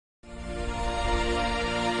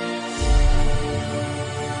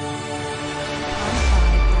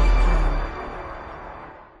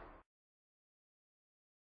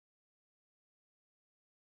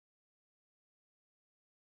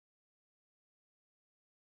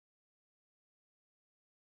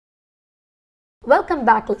Welcome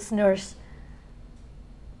back, listeners.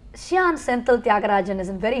 Senthil Thiyagarajan is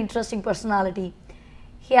a very interesting personality.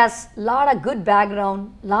 He has a lot of good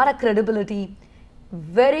background, a lot of credibility,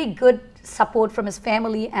 very good support from his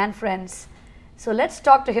family and friends. So let's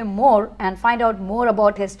talk to him more and find out more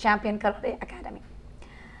about his Champion Karate Academy.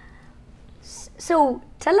 So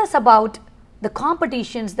tell us about the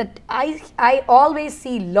competitions that I always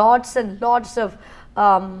see lots and lots of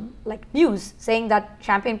like news saying that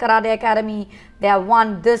Champion Karate Academy, they have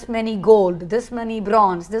won this many gold, this many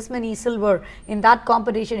bronze, this many silver in that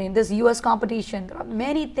competition, in this US competition. There are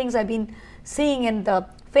many things I've been seeing in the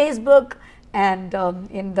Facebook and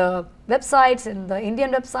in the websites, in the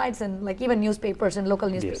Indian websites, and like even newspapers and local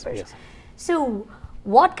newspapers. Yes. So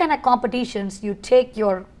what kind of competitions you take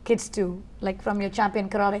your kids to, like from your Champion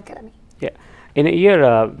Karate Academy? Yeah. In a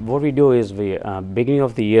year, what we do is we, beginning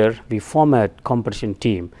of the year, we form a competition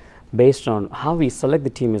team. Based on how we select the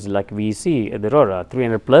team is like we see there are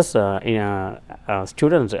 300 plus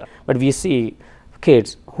students, but we see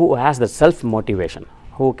kids who has the self motivation,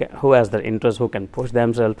 who has the interest, who can push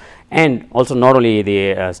themselves, and also not only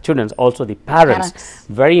the students, also the parents.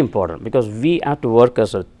 Very important, because we have to work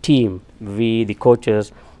as a team. We, the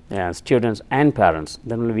coaches, students, and parents.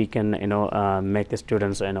 Then only we can make the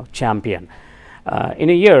students champion. In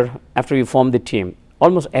a year, after we form the team,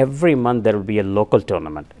 almost every month there will be a local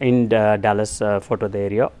tournament in Dallas, Fort Worth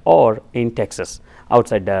area, or in Texas,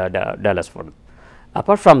 outside Dallas, Fort Worth.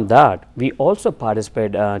 Apart from that, we also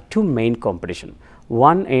participate two main competition.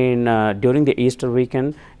 One in during the Easter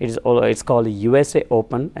weekend, it's called USA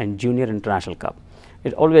Open and Junior International Cup.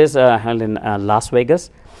 It's always held in Las Vegas.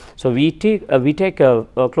 So we take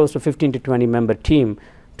close to 15 to 20 member team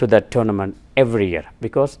to that tournament every year,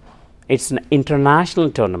 because it's an international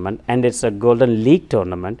tournament and it's a Golden League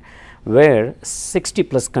tournament where 60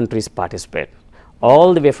 plus countries participate,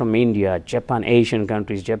 all the way from India, Japan, Asian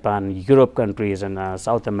countries, Japan, Europe countries, and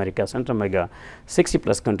South America, Central America. 60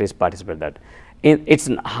 plus countries participate that. It's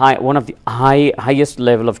one of the highest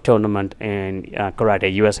level of tournament in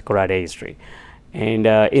karate, US karate history. And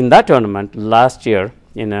in that tournament last year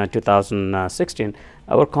in 2016,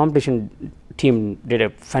 our competition team did a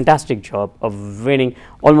fantastic job of winning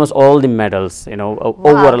almost all the medals. Wow.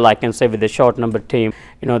 Overall, I can say with the short number team,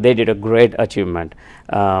 they did a great achievement.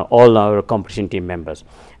 All our competition team members.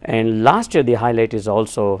 And last year, the highlight is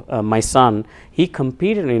also my son. He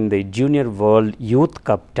competed in the Junior World Youth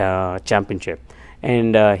Cup Championship,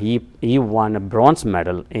 and he won a bronze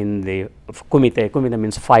medal in the kumite. Kumite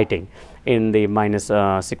means fighting, in the minus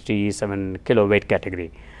 67 kilo weight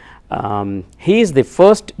category. He is the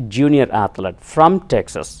first junior athlete from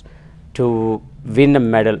Texas to win a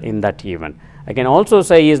medal in that event. I can also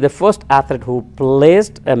say he is the first athlete who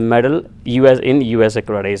placed a medal in USA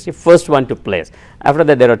Karate. He is the first one to place. After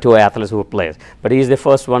that, there are two athletes who placed, but he is the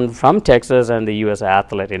first one from Texas and the USA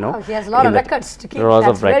athlete. Oh, he has a lot of records to keep. Lots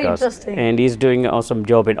That's of very records. interesting. And he's doing an awesome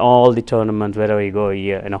job in all the tournaments wherever he go.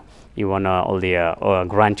 He won all the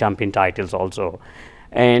grand champion titles also.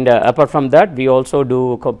 And apart from that, we also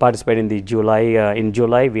do participate in the July. In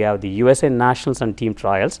July, we have the USA Nationals and Team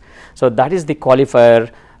Trials. So that is the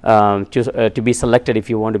qualifier to be selected if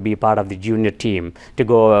you want to be part of the junior team to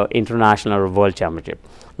go international or world championship.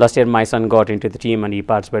 Last year, my son got into the team and he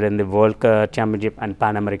participated in the World Championship and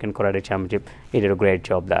Pan American Karate Championship. He did a great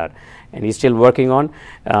job there. And he's still working on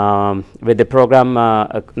with the program.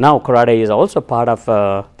 Now, karate is also part of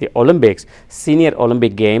the Olympics, Senior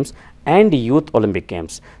Olympic Games, and the Youth Olympic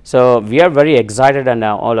Games. So we are very excited, and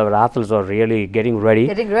all our athletes are really getting ready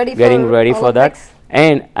for that.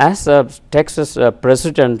 And as a Texas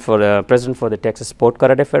president for the Texas Sport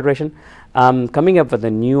Karate Federation, I'm coming up with a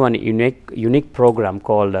new and unique program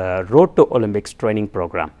called Road to Olympics Training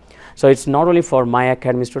Program. So it's not only for my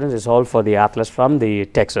academy students, it's all for the athletes from the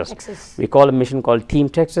Texas. We call a mission called Team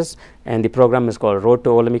Texas, and the program is called Road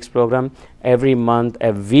to Olympics program. Every month,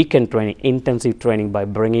 a weekend training, intensive training by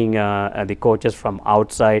bringing the coaches from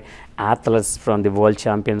outside, athletes from the world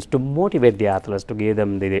champions, to motivate the athletes, to give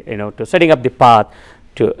them to setting up the path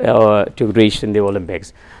to reach in the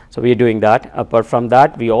Olympics. So we are doing that. Apart from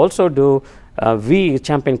that, we also do we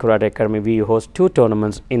Champion Karate Academy, we host two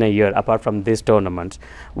tournaments in a year apart from these tournaments.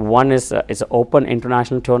 One is it's an open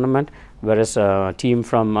international tournament, whereas a team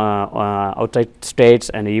from outside states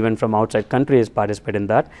and even from outside countries participate in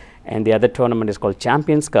that. And the other tournament is called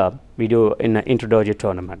Champions Cup. We do in an introductory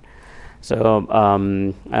tournament. So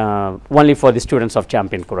only for the students of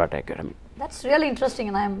Champion Karate Academy. That's really interesting,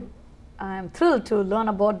 and I'm thrilled to learn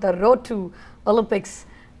about the Road to Olympics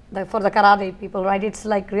for the karate people, right? It's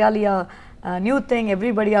like really a new thing.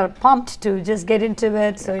 Everybody are pumped to just get into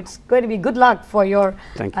it. So it's going to be good luck for your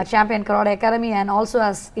Champion Karate Academy, and also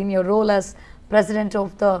as in your role as president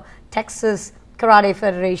of the Texas Karate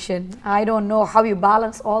Federation. I don't know how you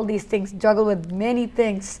balance all these things, juggle with many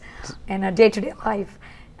things in a day-to-day life.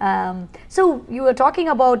 So you were talking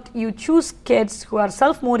about you choose kids who are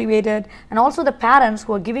self-motivated and also the parents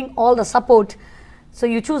who are giving all the support. So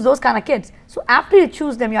you choose those kind of kids. So after you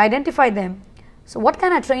choose them, you identify them. So what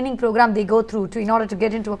kind of training program they go through in order to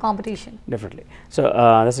get into a competition? Definitely. So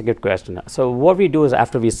that's a good question. So what we do is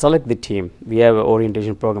after we select the team, we have an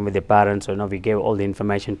orientation program with the parents. So we give all the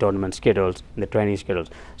information, tournament schedules, the training schedules.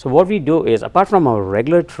 So what we do is, apart from our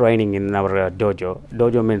regular training in our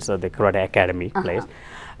dojo means the Karate Academy place,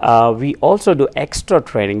 we also do extra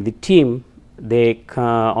training. The team, they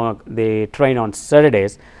train on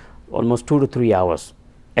Saturdays, almost 2 to 3 hours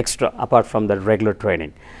extra apart from the regular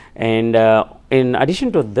training. And in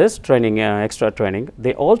addition to this training, extra training,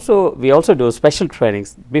 we also do special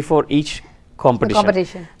trainings before each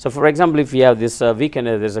competition. So for example, if we have this weekend,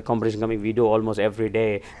 there's a competition coming, we do almost every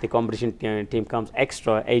day. The competition team comes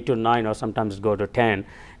extra 8 to 9 or sometimes go to 10.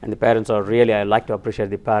 And the parents are really, I like to appreciate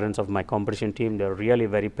the parents of my competition team. They're really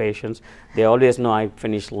very patient. They always know I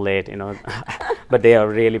finish late, but they are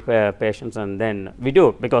really patient. And then we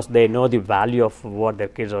do, because they know the value of what their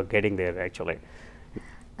kids are getting there actually.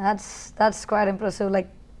 That's quite impressive. Like,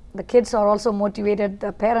 the kids are also motivated,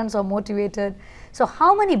 the parents are motivated. So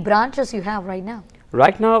how many branches you have right now?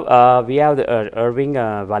 Right now, we have the Irving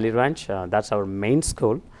Valley Ranch. That's our main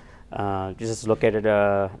school. This is located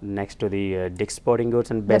next to the Dick's Sporting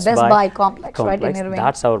Goods and Best Buy complex, right in Irving.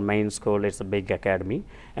 That's our main school. It's a big academy.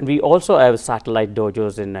 And we also have satellite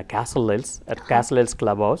dojos in Castle Hills, at Castle Hills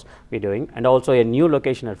Clubhouse we're doing, and also a new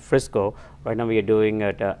location at Frisco. Right now we are doing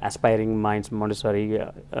at Aspiring Minds Montessori,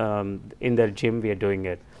 in their gym we are doing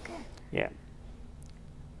it. Yeah.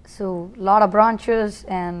 So a lot of branches,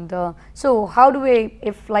 and so how do we,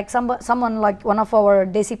 if like someone like one of our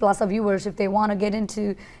Desiplaza viewers, if they want to get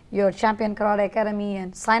into your Champion Karate Academy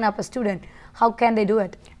and sign up a student, how can they do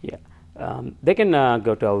it? Yeah, they can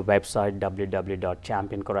go to our website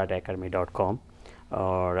www.championkarateacademy.com,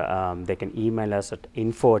 or they can email us at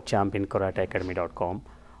info@championkarateacademy.com,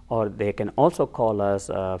 or they can also call us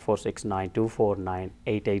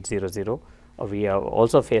 469-249-8800. We have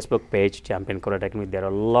also a Facebook page, Champion Karate Academy. There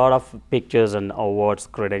are a lot of pictures and awards,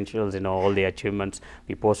 credentials, all the achievements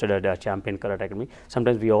we posted at Champion Karate Academy.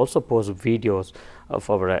 Sometimes we also post videos of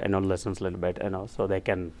our lessons a little bit, so they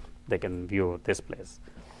can view this place.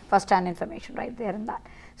 First-hand information right there in that.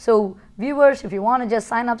 So viewers, if you want to just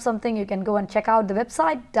sign up something, you can go and check out the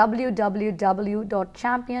website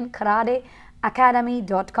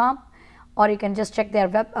www.championkarateacademy.com, or you can just check their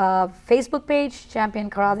Facebook page, Champion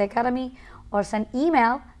Karate Academy, or send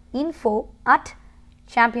email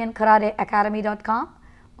info@championkarateacademy.com,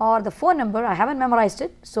 or the phone number, I haven't memorized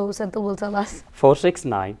it, so Senthil will tell us.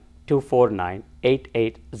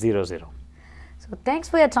 469-249-8800. So thanks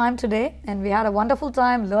for your time today, and we had a wonderful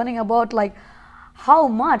time learning about like how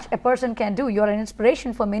much a person can do. You're an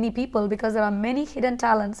inspiration for many people, because there are many hidden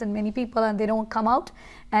talents in many people and they don't come out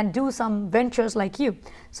and do some ventures like you.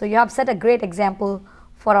 So you have set a great example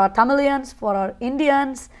for our Tamilians, for our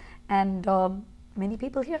Indians, and many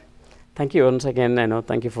people here. Thank you once again.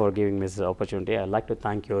 Thank you for giving me this opportunity. I'd like to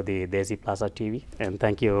thank you, the Desiplaza TV, and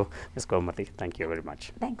thank you, Ms. Gomathi. Thank you very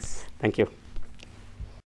much. Thanks. Thank you.